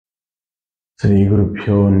Shri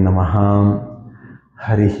Gurubhyo Namaha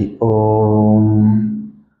Harihi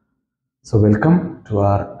Om. So welcome to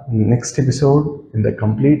our next episode in the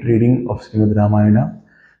complete reading of Srimad Ramayana.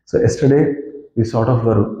 So yesterday we sort of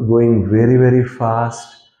were going very fast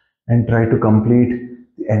and tried to complete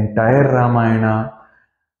the entire Ramayana,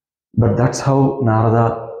 but that's how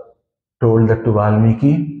Narada told that to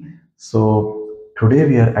Valmiki. So today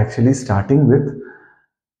we are actually starting with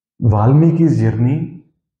Valmiki's journey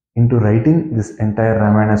into writing this entire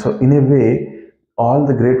Ramayana. So in a way, all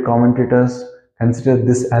the great commentators consider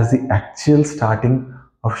this as the actual starting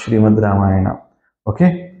of Srimad Ramayana.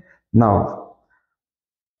 Okay, now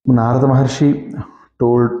Narada Maharshi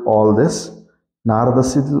told all this.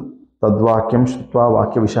 Naradasya tadvakyam shrutva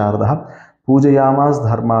vakya visharadaha pujayamas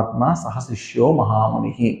dharmatma sahasishyo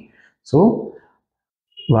mahamanihi. So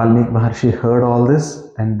Valmiki Maharshi heard all this,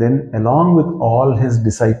 and then along with all his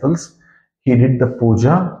disciples, he did the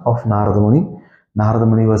puja of Narada Muni. Narada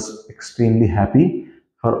Muni was extremely happy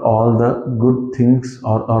for all the good things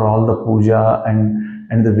or all the puja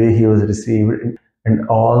and the way he was received and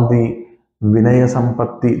all the Vinaya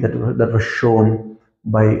Sampatti that was shown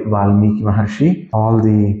by Valmiki Maharshi, all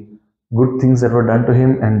the good things that were done to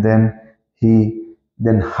him, and then he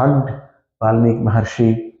then hugged Valmiki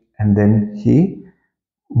Maharshi, and then he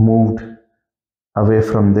moved away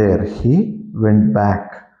from there. He went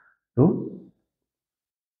back to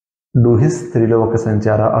do his Triloka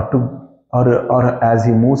Sanchara, or as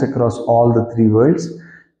he moves across all the three worlds,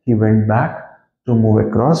 he went back to move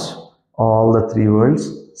across all the three worlds,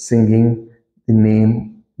 singing the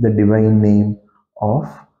name, the divine name of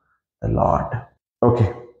the Lord.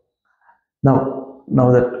 Okay. Now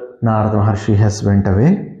that Narada Maharshi has went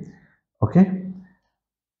away, okay,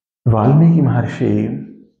 Valmiki Maharshi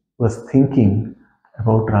was thinking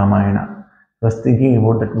about Ramayana, was thinking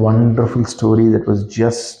about that wonderful story that was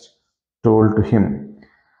just told to him.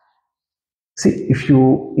 See, if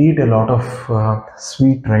you eat a lot of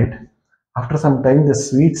sweet, right, after some time the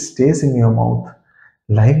sweet stays in your mouth.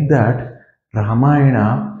 Like that,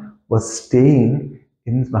 Ramayana was staying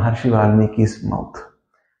in Maharshi Valmiki's mouth.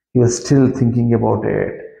 He was still thinking about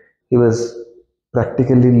it. He was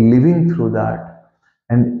practically living through that.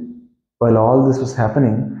 And while all this was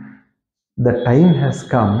happening, the time has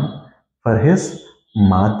come for his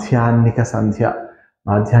Madhyanika Sandhya.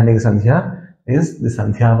 Madhyanika Sandhya is the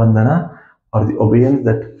Sandhya Vandana, or the obedience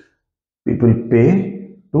that people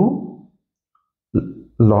pay to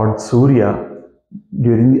Lord Surya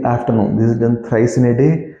during the afternoon. This is done thrice in a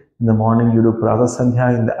day. In the morning you do Prata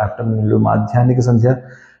Sandhya, in the afternoon you do Madhyanika Sandhya,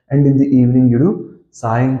 and in the evening you do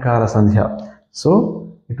Sayankara Sandhya.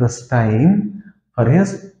 So it was time for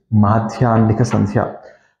his Madhyanika Sandhya.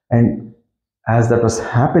 And as that was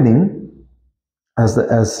happening,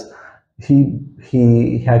 as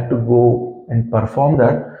he had to go and perform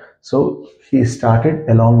that, so he started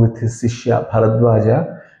along with his Sishya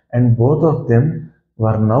Bharadwaja, and both of them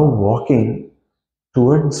were now walking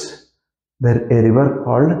towards a river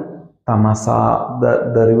called Tamasa.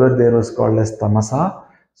 The river there was called as Tamasa.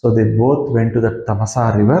 So they both went to the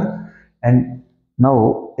Tamasa river, and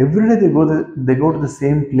now every day they go to the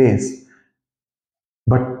same place.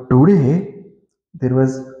 But today there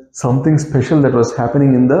was something special that was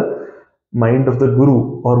happening in the mind of the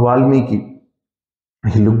Guru or Valmiki.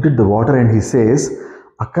 He looked at the water and he says,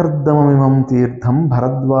 Akardamamimam tirtham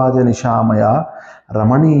bharadvaja nishamaya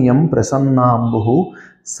ramaniyam prasannambuhu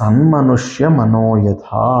sanmanushya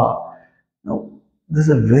manoyatha. Now, this is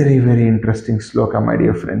a very interesting sloka, my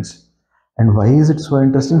dear friends. And why is it so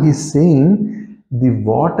interesting? He's saying the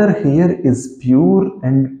water here is pure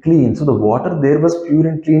and clean. So the water there was pure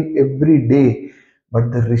and clean every day.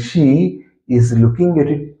 But the Rishi is looking at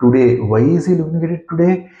it today. Why is he looking at it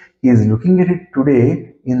today? He is looking at it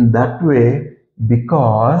today in that way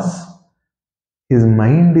because his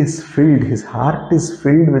mind is filled, his heart is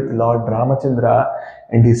filled with Lord Ramachandra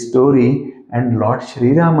and his story and Lord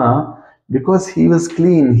Sri Rama, because he was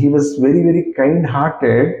clean, he was very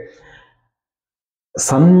kind-hearted.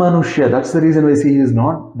 Sanmanushya, that's the reason why he is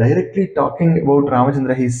not directly talking about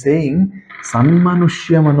Ramachandra. He is saying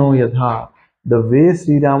Sanmanushya Manoyatha. The way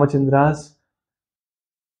Sri Ramachandra's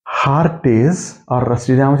heart is, or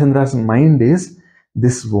Sri Ramachandra's mind is,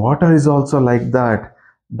 this water is also like that.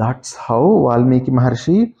 That's how Valmiki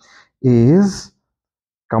Maharshi is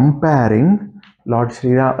comparing Lord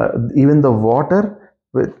Sri Ram, even the water,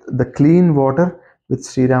 with the clean water with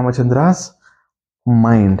Sri Ramachandra's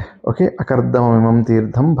mind. Okay, Akardamamimam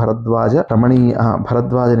tirtham bharadvaja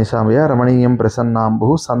bharadvaja nishamaya ramaniyam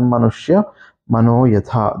prasannambuhu sanmanushya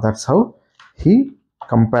manoyatha. That's how he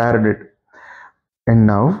compared it. And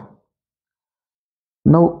now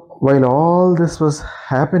Now, while all this was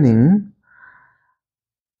happening,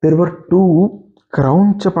 there were two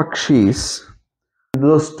Krauncha Pakshis.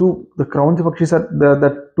 The Krauncha Pakshis are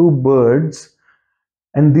the two birds,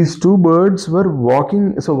 and these two birds were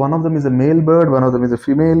walking. So one of them is a male bird, one of them is a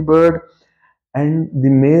female bird, and the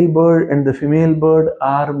male bird and the female bird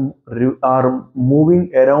are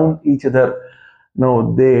moving around each other.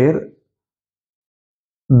 Now there,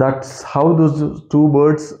 that's how those two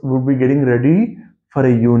birds would be getting ready for a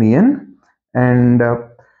union, and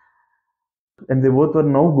they both were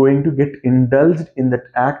now going to get indulged in that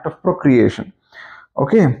act of procreation.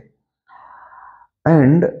 Okay,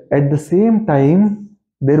 and at the same time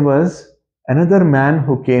there was another man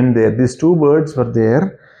who came there. These two birds were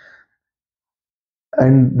there,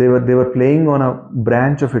 and they were playing on a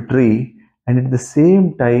branch of a tree, and at the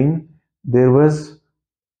same time there was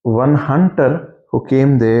one hunter who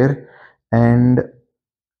came there, and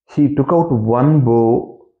he took out one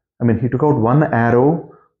bow. He took out one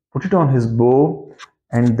arrow, put it on his bow,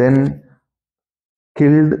 and then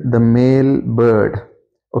killed the male bird.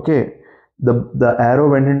 Okay, the arrow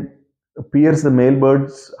went and pierced the male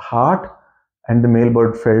bird's heart, and the male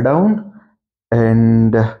bird fell down,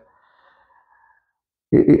 and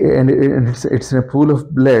it's in a pool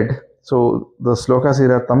of blood. So the sloka says,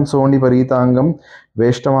 "Tam soni paritangam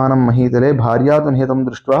veshtamanam mahitale bharyatun hetam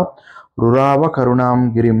drishtva rurava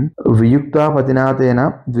karunam girim viyukta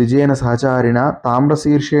patinatena dvijena sahacharina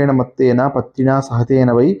tamrasirshena mattena pattina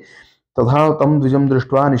sahatena vai तथा तम द्विजं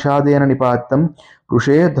दृष्ट्वा निषादेन निपात्यं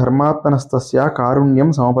ऋषे धर्मात्मनस्तस्य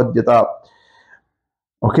कारुण्यं समपद्यता."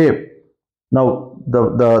 Okay, now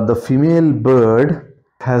the female bird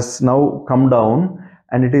has now come down,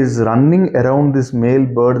 and it is running around this male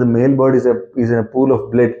bird. The male bird is in a pool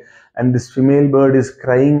of blood, and this female bird is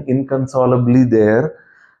crying inconsolably there.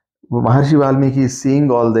 Maharshi Valmiki is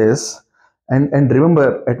seeing all this, and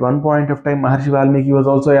remember, at one point of time Maharshi Valmiki was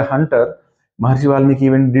also a hunter. Maharshi Valmiki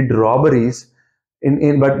even did robberies,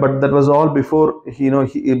 but that was all before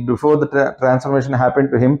before the transformation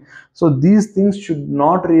happened to him. So these things should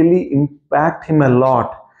not really impact him a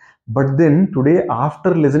lot. But then today,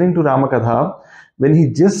 after listening to Ramakatha, when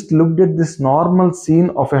he just looked at this normal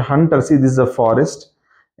scene of a hunter, see, this is a forest.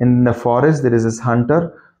 In the forest there is this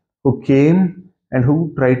hunter who came and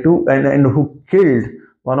who tried to and who killed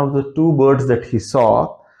one of the two birds that he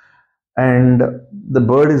saw, and the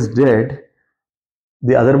bird is dead.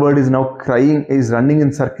 The other bird is now crying, is running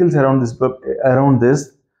in circles around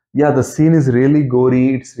this. Yeah, the scene is really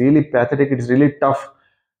gory, it's really pathetic, it's really tough.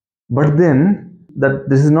 But then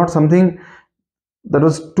this is not something that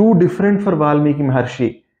was too different for Valmiki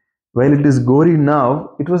Maharshi. While it is gory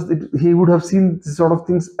now, he would have seen this sort of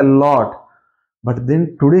things a lot. But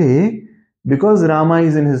then today, because Rama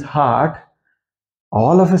is in his heart,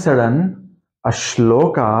 all of a sudden a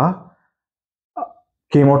shloka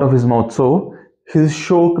came out of his mouth. So his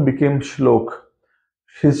shok became shlok.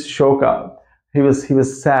 His shoka, he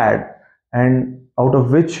was sad, and out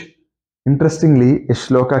of which, interestingly, a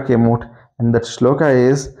shloka came out, and that shloka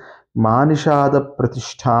is Manishada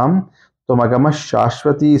Pratishtham Tomagama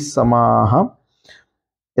Shashwati Samaha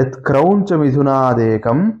Yat Krauncha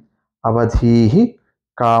Midhunadekam Avadhihi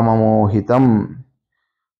Kamamohitam.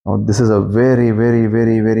 Now, this is a very, very,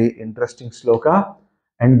 very, very interesting shloka,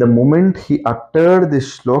 and the moment he uttered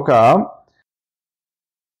this shloka,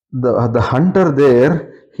 the hunter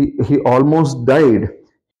there, he almost died.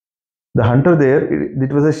 The hunter there,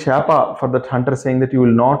 it was a shapa for that hunter, saying that you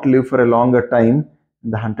will not live for a longer time.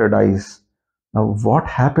 The hunter dies. Now what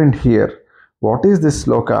happened here? What is this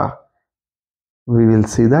sloka? We will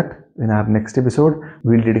see that in our next episode.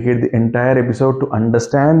 We will dedicate the entire episode to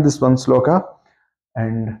understand this one sloka,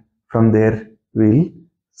 and from there we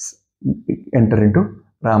will enter into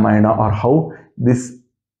Ramayana, or how this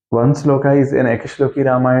one sloka is an Ekashloki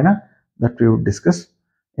Ramayana, that we would discuss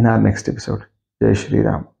in our next episode. Jai Shri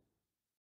Ram.